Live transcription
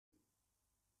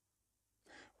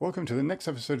Welcome to the next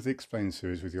episode of the Explain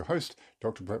series with your host,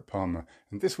 Dr. Bret Palmer,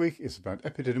 and this week is about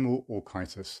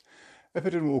epididymo-orchitis.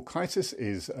 Epididymo-orchitis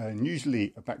is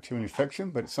usually a bacterial infection,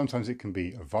 but sometimes it can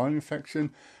be a viral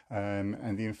infection,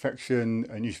 and the infection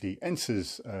usually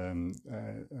enters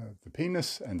the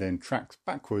penis and then tracks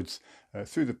backwards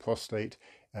through the prostate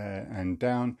and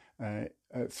down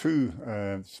through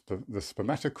the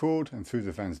spermatocord and through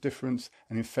the vas deferens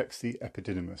and infects the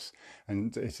epididymis.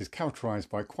 And it is characterized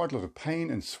by quite a lot of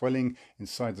pain and swelling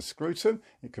inside the scrotum.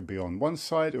 It could be on one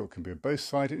side or it can be on both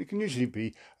sides, and it can usually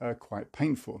be quite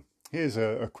painful. Here's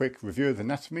a quick review of the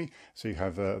anatomy. So you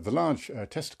have the large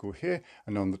testicle here,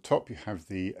 and on the top you have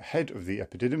the head of the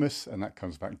epididymis, and that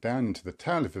comes back down into the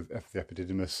tail of the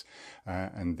epididymis,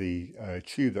 and the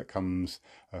tube that comes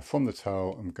from the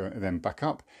tail and then back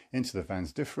up into the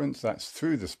vas deferens. That's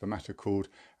through the spermatocord,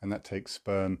 and that takes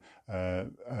sperm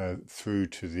through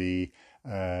to the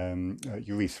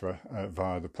urethra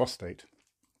via the prostate.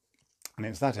 And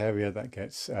it's that area that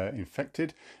gets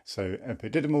infected. So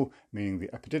epididymal meaning the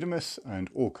epididymis,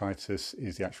 and orchitis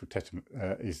is the actual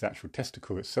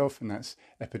testicle itself, and that's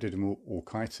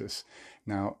epididymo-orchitis.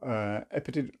 Now,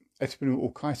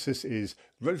 epididymo-orchitis is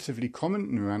relatively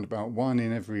common, around about 1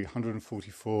 in every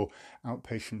 144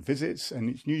 outpatient visits, and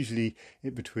it's usually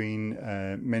between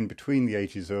men between the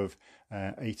ages of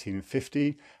 18 and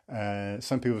 50.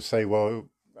 Some people say, well,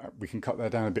 we can cut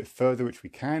that down a bit further, which we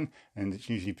can, and it's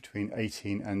usually between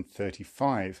 18 and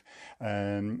 35.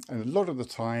 And a lot of the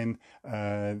time,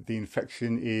 the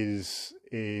infection is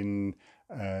in,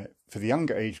 for the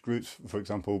younger age groups, for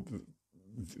example,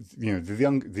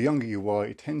 the younger you are,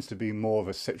 it tends to be more of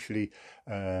a sexually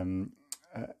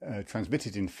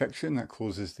transmitted infection that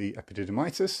causes the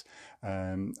epididymitis,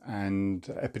 and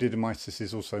epididymitis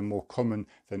is also more common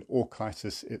than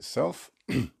orchitis itself.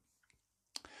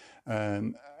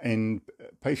 In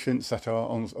patients that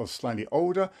are slightly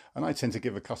older, and I tend to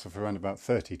give a cut-off around about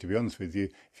 30, to be honest with you.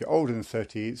 If you're older than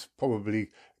 30, it's probably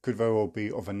could very well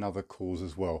be of another cause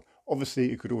as well.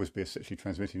 Obviously, it could always be a sexually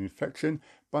transmitted infection,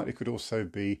 but it could also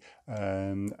be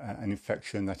an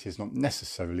infection that is not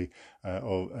necessarily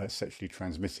sexually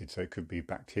transmitted. So it could be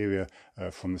bacteria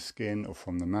from the skin or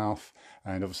from the mouth.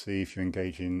 And obviously, if you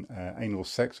engage in anal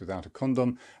sex without a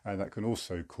condom, that can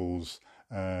also cause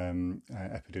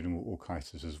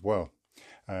epididymo-orchitis as well.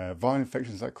 Viral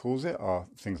infections that cause it are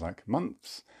things like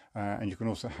mumps, and you can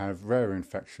also have rarer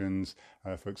infections,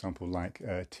 for example, like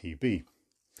TB.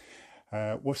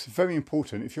 What's very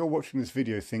important, if you're watching this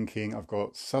video thinking, I've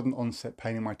got sudden onset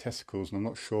pain in my testicles and I'm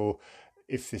not sure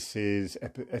if this is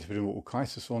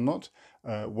epididymo-orchitis or not,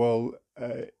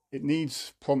 it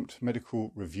needs prompt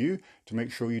medical review to make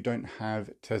sure you don't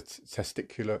have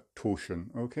testicular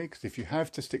torsion, okay? Because if you have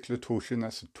testicular torsion,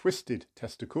 that's a twisted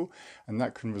testicle, and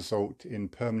that can result in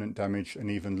permanent damage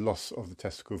and even loss of the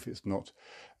testicle if it's not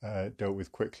dealt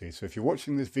with quickly. So if you're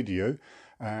watching this video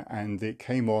and it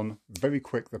came on very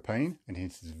quick, the pain, and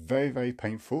it is very, very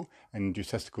painful, and your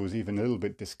testicle is even a little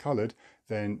bit discoloured,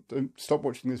 then don't stop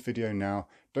watching this video now.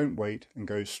 Don't wait and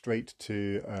go straight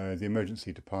to the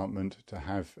emergency department to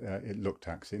have it looked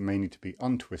at, because it may need to be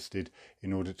untwisted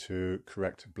in order to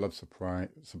correct blood supply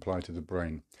to the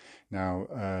brain. Now,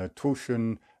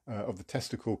 torsion of the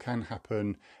testicle can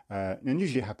happen, and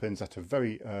usually happens at a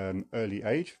very early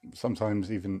age,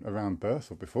 sometimes even around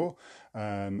birth or before,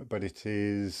 but it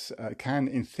can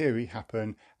in theory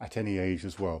happen at any age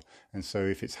as well. And so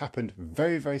if it's happened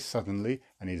very, very suddenly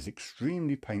and is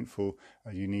extremely painful,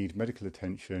 you need medical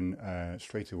attention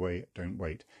straight away. Don't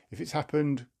wait. If it's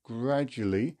happened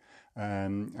gradually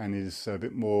and is a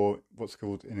bit more what's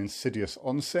called an insidious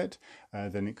onset,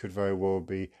 then it could very well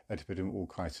be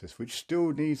epididymo-orchitis, which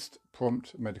still needs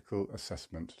prompt medical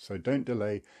assessment. So don't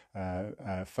delay.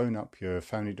 Phone up your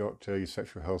family doctor, your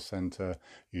sexual health centre,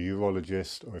 your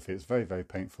urologist, or if it's very, very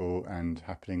painful and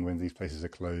happening when these places are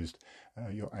closed,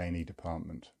 your A&E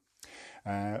department.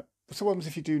 So what happens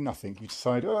if you do nothing? You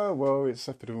decide, oh, well, it's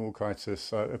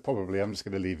epididymo-orchitis, probably I'm just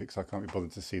going to leave it because I can't be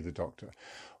bothered to see the doctor.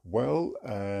 Well,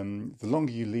 the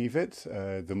longer you leave it,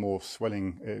 the more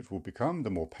swelling it will become,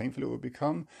 the more painful it will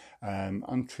become.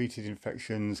 Untreated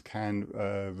infections can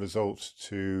result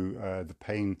to the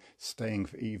pain staying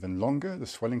for even longer, the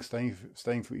swelling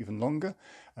staying for even longer,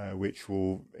 which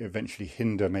will eventually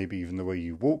hinder maybe even the way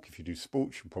you walk. If you do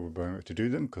sports, you probably won't be able to do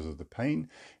them because of the pain.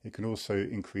 It can also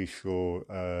increase your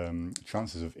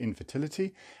chances of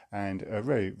infertility, and a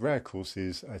very rare cause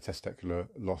is testicular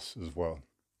loss as well.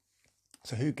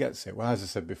 So who gets it? Well, as I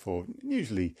said before,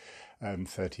 usually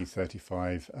 30,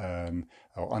 35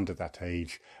 or under that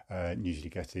age usually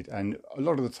get it. And a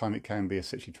lot of the time it can be a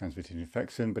sexually transmitted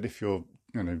infection, but if you're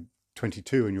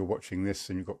 22 and you're watching this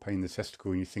and you've got pain in the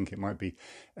testicle and you think it might be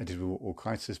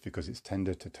epididymo-orchitis because it's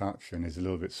tender to touch and is a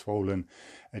little bit swollen,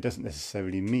 it doesn't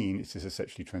necessarily mean it's a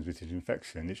sexually transmitted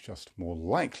infection. It's just more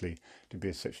likely to be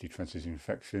a sexually transmitted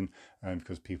infection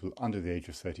because people under the age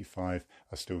of 35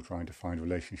 are still trying to find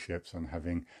relationships and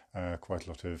having quite a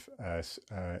lot of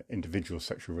individual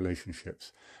sexual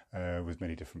relationships with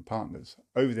many different partners.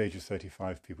 Over the age of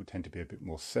 35, people tend to be a bit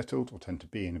more settled or tend to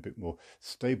be in a bit more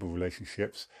stable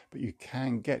relationships, but you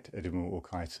can get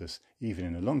epididymo-orchitis even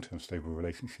in a long-term stable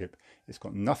relationship. It's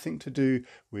got nothing to do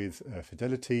with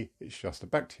fidelity. It's just a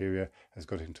bacteria has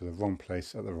got into the wrong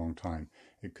place at the wrong time.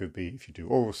 It could be, if you do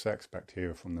oral sex,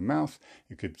 bacteria from the mouth.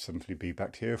 It could simply be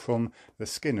bacteria from the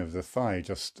skin of the thigh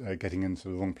just getting into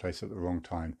the wrong place at the wrong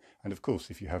time. And of course,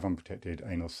 if you have unprotected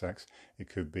anal sex, it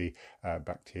could be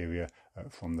bacteria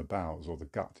from the bowels or the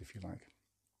gut, if you like.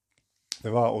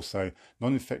 There are also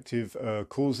non-infective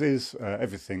causes,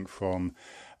 everything from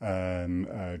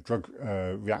drug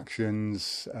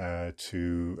reactions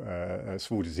to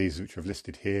small diseases which I've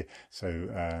listed here. So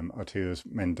arterios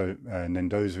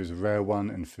nendosa is a rare one,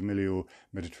 and familial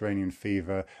Mediterranean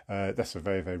fever. That's a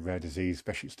very, very rare disease.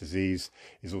 Behçet's disease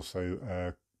is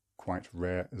also quite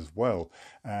rare as well.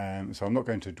 So I'm not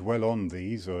going to dwell on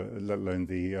these, or let alone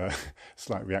the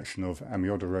slight reaction of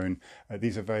amiodarone.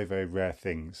 These are very, very rare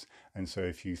things. And so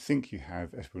if you think you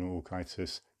have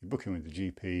epididymo-orchitis, you book in with the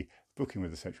GP, book in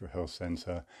with the sexual health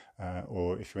centre,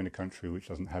 or if you're in a country which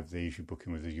doesn't have these, you book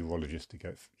in with a urologist to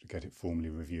get it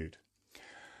formally reviewed.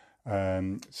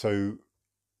 So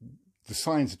the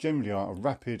signs generally are a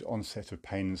rapid onset of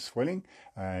pain and swelling,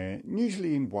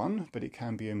 usually in one, but it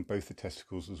can be in both the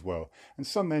testicles as well. And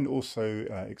some men also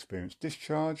experience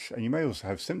discharge, and you may also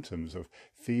have symptoms of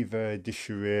fever,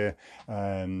 dysuria,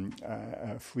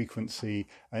 frequency,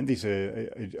 and these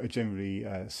are generally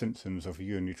symptoms of a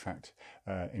urinary tract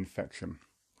infection.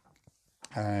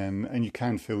 And you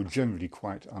can feel generally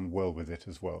quite unwell with it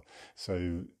as well.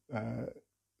 So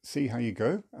see how you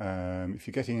go. If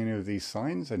you're getting any of these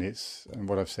signs, and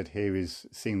what I've said here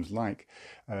seems like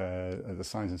the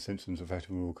signs and symptoms of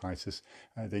epididymo-orchitis,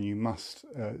 then you must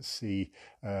see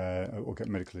or get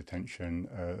medical attention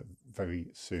very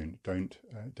soon. Don't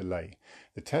delay.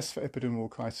 The test for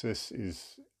epididymo-orchitis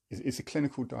is a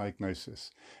clinical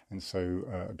diagnosis, and so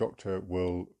a doctor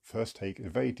will first take a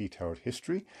very detailed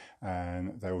history,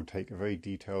 and they will take a very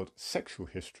detailed sexual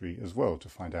history as well to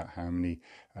find out how many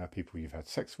people you've had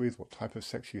sex with, what type of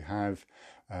sex you have,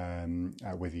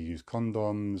 whether you use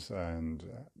condoms, and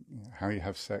how you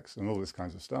have sex, and all this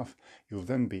kinds of stuff. You'll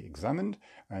then be examined,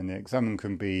 and the exam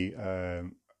can be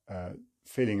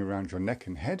feeling around your neck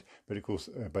and head, but of course,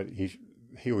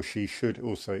 he or she should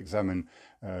also examine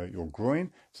your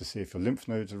groin to see if your lymph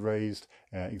nodes are raised,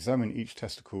 examine each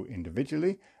testicle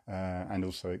individually, and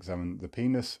also examine the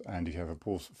penis. And if you have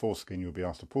a foreskin, you'll be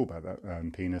asked to pull back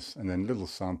that penis, and then a little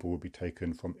sample will be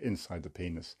taken from inside the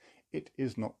penis. It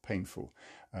is not painful.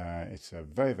 It's a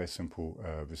very, very simple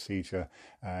procedure.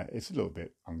 It's a little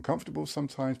bit uncomfortable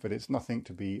sometimes, but it's nothing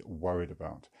to be worried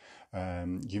about.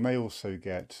 You may also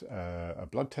get a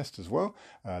blood test as well.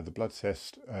 The blood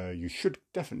test you should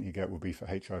definitely get will be for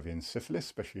HIV and syphilis,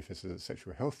 especially if it's a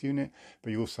sexual health unit,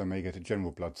 but you also may get a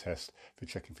general blood test for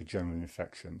checking for general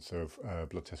infection. So a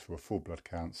blood test for a full blood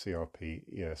count, CRP,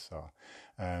 ESR.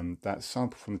 That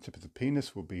sample from the tip of the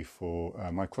penis will be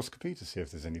for microscopy to see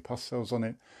if there's any pus cells on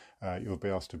it. You'll be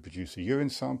asked to produce a urine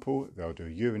sample. They'll do a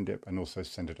urine dip and also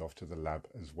send it off to the lab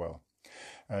as well.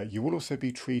 You will also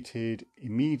be treated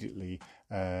immediately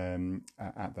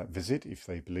at that visit if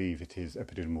they believe it is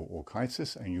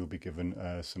epididymo-orchitis, and you'll be given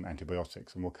some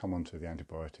antibiotics, and we'll come on to the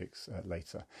antibiotics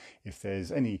later. If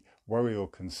there's any worry or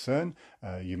concern,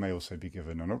 you may also be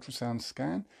given an ultrasound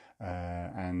scan,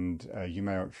 and you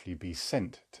may actually be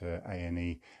sent to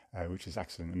A&E, which is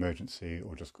accident emergency,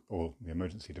 or the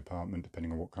emergency department,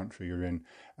 depending on what country you're in,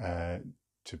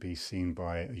 to be seen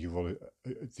by the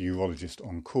urologist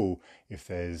on call if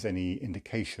there's any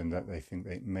indication that they think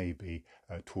it may be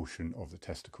torsion of the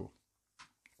testicle.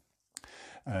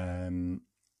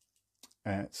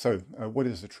 So what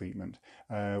is the treatment?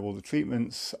 Well, the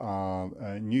treatments are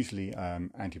usually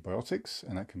antibiotics,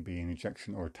 and that can be an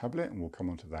injection or a tablet, and we'll come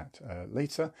on to that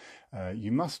later.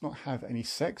 You must not have any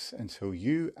sex until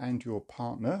you and your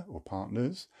partner or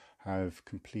partners have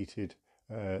completed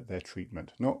their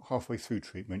treatment. Not halfway through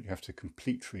treatment, you have to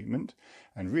complete treatment,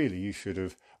 and really you should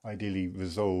have ideally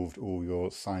resolved all your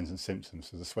signs and symptoms,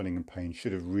 so the swelling and pain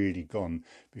should have really gone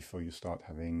before you start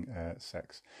having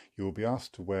sex. You will be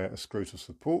asked to wear a scrotal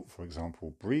support, for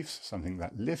example briefs, something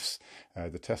that lifts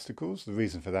the testicles. The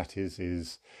reason for that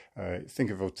is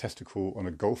think of a testicle on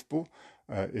a golf ball.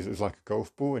 Is like a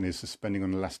golf ball and is suspending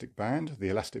on an elastic band. The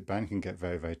elastic band can get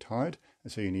very, very tired,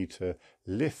 and so you need to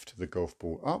lift the golf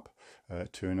ball up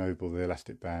to enable the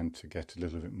elastic band to get a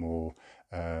little bit more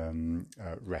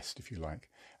rest, if you like.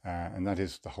 And that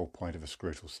is the whole point of a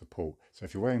scrotal support. So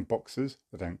if you're wearing boxers,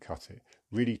 they don't cut it.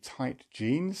 Really tight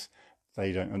jeans,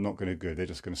 are not going to go. They're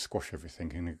just going to squash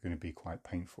everything and they're going to be quite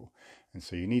painful. And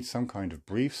so you need some kind of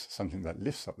briefs, something that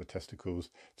lifts up the testicles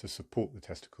to support the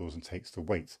testicles and takes the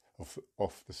weight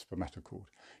off the spermatocord.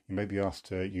 You may be asked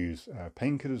to use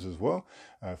painkillers as well.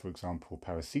 For example,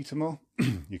 paracetamol.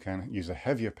 You can use a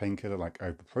heavier painkiller like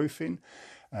ibuprofen,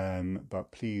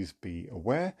 but please be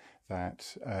aware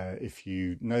that if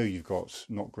you know you've got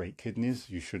not great kidneys,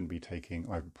 you shouldn't be taking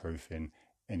ibuprofen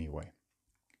anyway.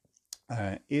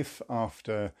 If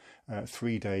after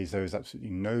 3 days there is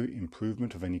absolutely no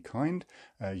improvement of any kind,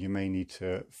 you may need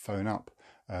to phone up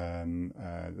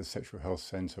the sexual health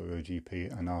centre or your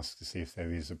GP and ask to see if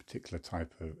there is a particular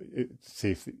type of,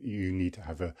 see if you need to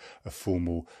have a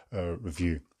formal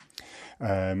review.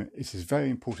 It is very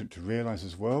important to realise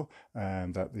as well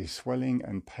that the swelling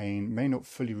and pain may not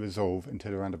fully resolve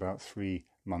until around about 3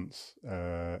 months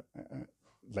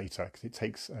later, because it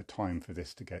takes time for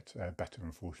this to get better,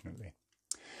 unfortunately.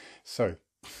 So,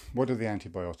 what are the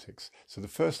antibiotics? So the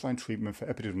first line treatment for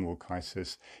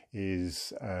epididymo-orchitis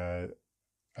is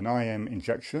an IM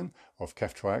injection of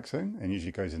ceftriaxone, and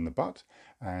usually goes in the butt,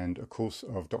 and a course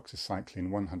of doxycycline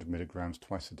 100 milligrams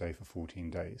twice a day for 14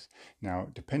 days. Now,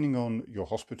 depending on your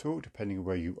hospital, depending on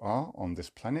where you are on this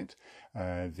planet,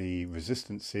 the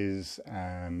resistances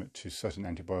to certain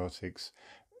antibiotics,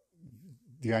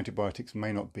 the antibiotics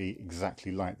may not be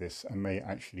exactly like this and may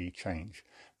actually change,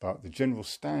 but the general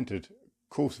standard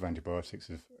course of antibiotics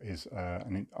is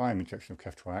an IM injection of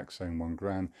ceftriaxone 1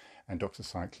 gram and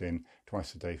doxycycline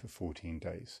twice a day for 14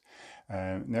 days.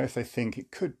 Now, if they think it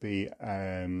could be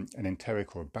an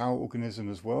enteric or a bowel organism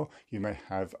as well, you may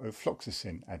have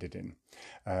ofloxacin added in.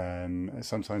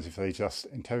 Sometimes if they just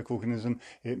enteric organism,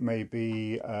 it may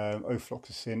be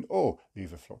ofloxacin or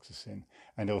levofloxacin.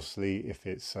 And obviously if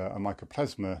it's a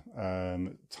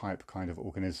mycoplasma type kind of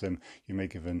organism, you may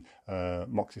give an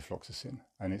moxifloxacin.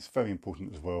 And it's very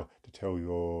important as well to tell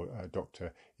your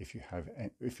doctor if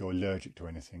you're allergic to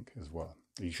anything as well.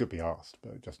 You should be asked,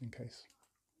 but just in case.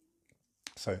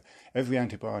 So every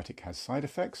antibiotic has side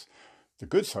effects. The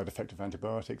good side effect of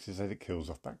antibiotics is that it kills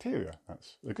off bacteria.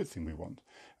 That's a good thing we want.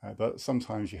 But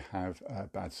sometimes you have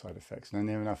bad side effects. Now,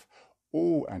 near enough,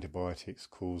 all antibiotics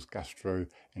cause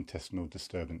gastrointestinal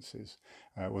disturbances.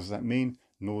 What does that mean?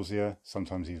 Nausea,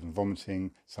 sometimes even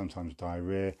vomiting, sometimes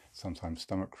diarrhea, sometimes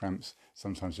stomach cramps,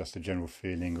 sometimes just a general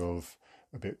feeling of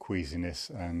a bit queasiness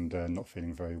and not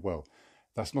feeling very well.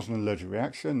 That's not an allergic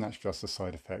reaction, that's just a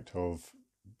side effect of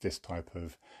this type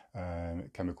of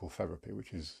chemical therapy,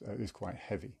 which is quite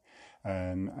heavy.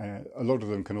 A lot of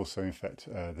them can also infect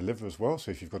the liver as well. So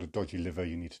if you've got a dodgy liver,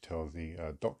 you need to tell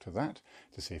the doctor that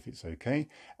to see if it's okay.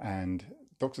 And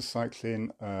doxycycline,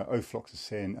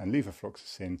 ofloxacin and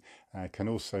levofloxacin can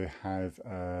also have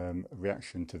a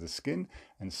reaction to the skin.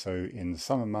 And so in the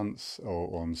summer months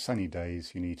or on sunny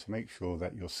days, you need to make sure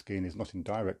that your skin is not in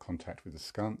direct contact with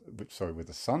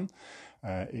the sun.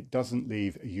 It doesn't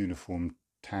leave a uniform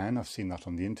tan. I've seen that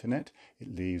on the internet.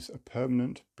 It leaves a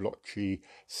permanent blotchy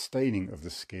staining of the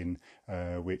skin,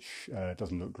 which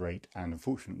doesn't look great and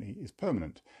unfortunately is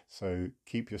permanent. So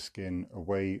keep your skin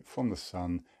away from the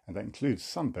sun, and that includes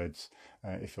sunbeds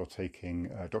if you're taking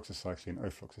doxycycline,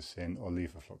 ofloxacin or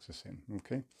levofloxacin.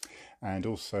 Okay, and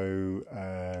also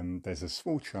there's a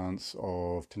small chance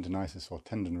of tendinitis or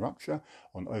tendon rupture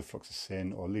on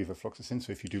ofloxacin or levofloxacin.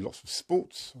 So if you do lots of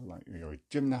sports, like you're a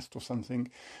gymnast or something,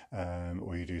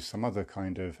 or you do some other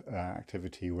kind of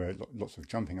activity where lots of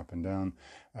jumping up and down,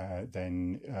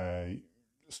 then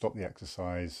stop the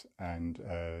exercise and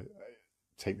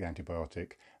take the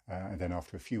antibiotic, and then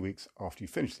after a few weeks after you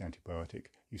finish the antibiotic,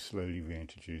 you slowly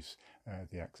reintroduce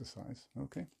the exercise.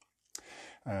 Okay.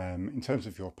 In terms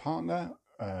of your partner,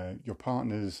 your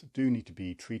partners do need to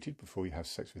be treated before you have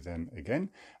sex with them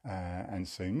again, and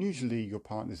so usually your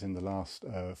partner's in the last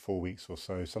 4 weeks or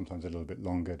so, sometimes a little bit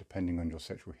longer depending on your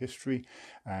sexual history,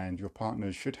 and your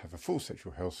partners should have a full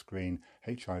sexual health screen,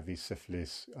 HIV,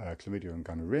 syphilis, chlamydia and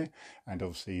gonorrhoea, and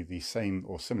obviously the same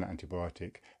or similar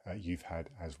antibiotic you've had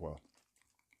as well.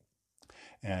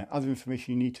 Other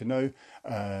information you need to know,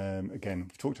 again,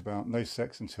 we've talked about no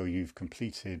sex until you've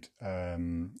completed your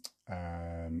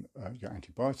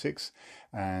antibiotics,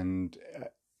 and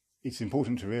it's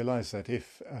important to realise that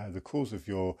if the cause of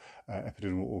your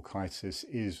epididymo-orchitis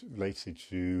is related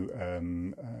to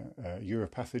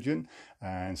uropathogen,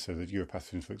 and so that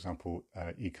uropathogens, for example,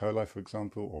 E. coli, for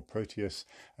example, or Proteus,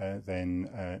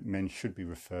 then men should be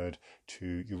referred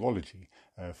to urology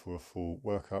for a full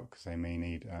workup, because they may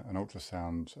need an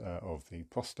ultrasound of the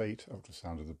prostate,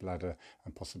 ultrasound of the bladder,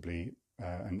 and possibly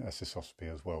and a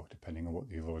cystoscopy as well, depending on what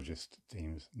the urologist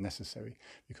deems necessary,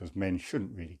 because men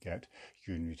shouldn't really get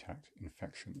urinary tract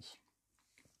infections.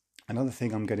 Another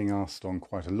thing I'm getting asked on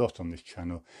quite a lot on this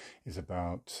channel is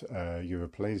about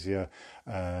Uroplasia,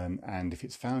 and if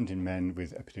it's found in men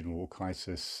with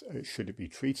epididymo-orchitis, should it be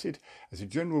treated? As a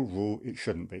general rule, it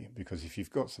shouldn't be, because if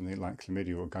you've got something like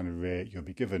chlamydia or gonorrhoea, you'll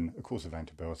be given a course of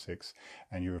antibiotics,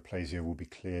 and Uroplasia will be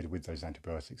cleared with those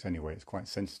antibiotics anyway. It's quite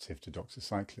sensitive to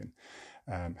doxycycline.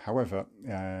 However,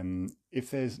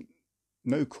 if there's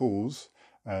no cause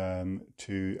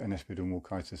to an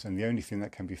epididymo-orchitis, and the only thing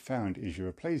that can be found is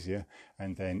Uroplasia,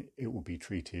 and then it will be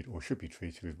treated, or should be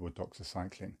treated, with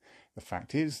doxycycline. The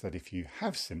fact is that if you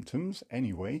have symptoms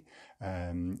anyway,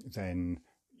 then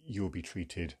you'll be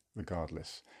treated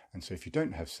regardless. And so if you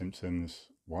don't have symptoms,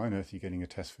 why on earth are you getting a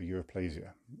test for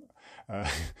Uroplasia?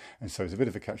 And so it's a bit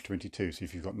of a catch-22. So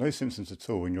if you've got no symptoms at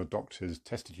all and your doctor's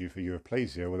tested you for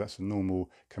Uroplasia, well, that's a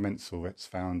normal commensal that's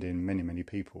found in many, many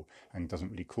people and doesn't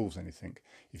really cause anything.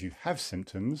 If you have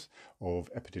symptoms of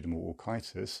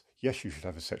epididymo-orchitis, yes, you should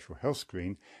have a sexual health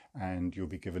screen, and you'll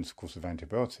be given a course of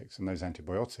antibiotics. And those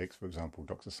antibiotics, for example,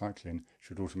 doxycycline,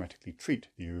 should automatically treat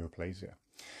the Uroplasia.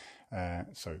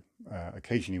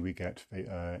 Occasionally we get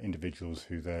individuals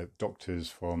who their doctors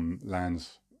from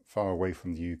lands far away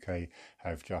from the UK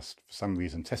have just, for some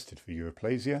reason, tested for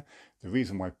Uroplasia. The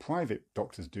reason why private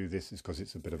doctors do this is because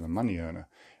it's a bit of a money earner.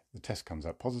 The test comes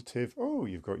up positive. Oh,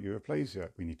 you've got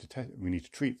Uroplasia. We need to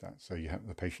treat that. So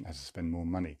the patient has to spend more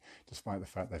money, despite the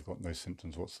fact they've got no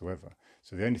symptoms whatsoever.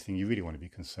 So the only thing you really want to be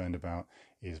concerned about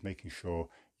is making sure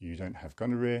you don't have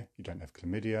gonorrhea, you don't have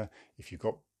chlamydia. If you've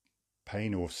got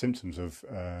pain or symptoms of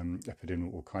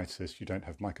epididymo-orchitis, you don't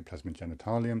have mycoplasma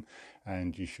genitalium,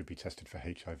 and you should be tested for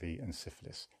HIV and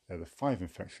syphilis. They're the 5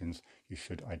 infections you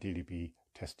should ideally be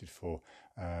tested for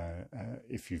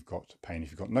if you've got pain. If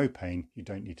you've got no pain, you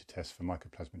don't need to test for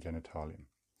mycoplasma genitalium.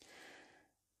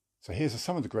 So here's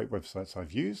some of the great websites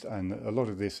I've used, and a lot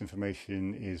of this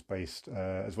information is based,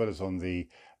 as well as on the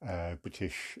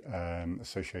British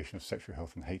Association of Sexual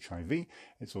Health and HIV,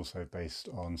 it's also based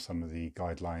on some of the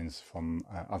guidelines from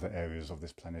other areas of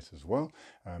this planet as well.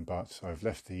 But I've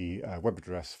left the web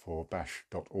address for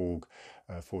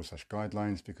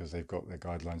bash.org/guidelines, because they've got their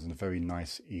guidelines in a very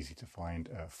nice, easy to find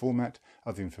format.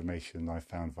 Other information I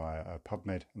found via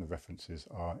PubMed, and the references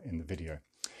are in the video.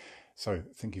 So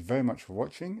thank you very much for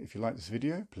watching. If you like this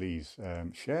video, please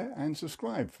share and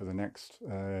subscribe for the next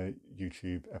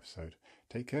YouTube episode.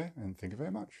 Take care, and thank you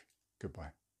very much.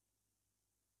 Goodbye.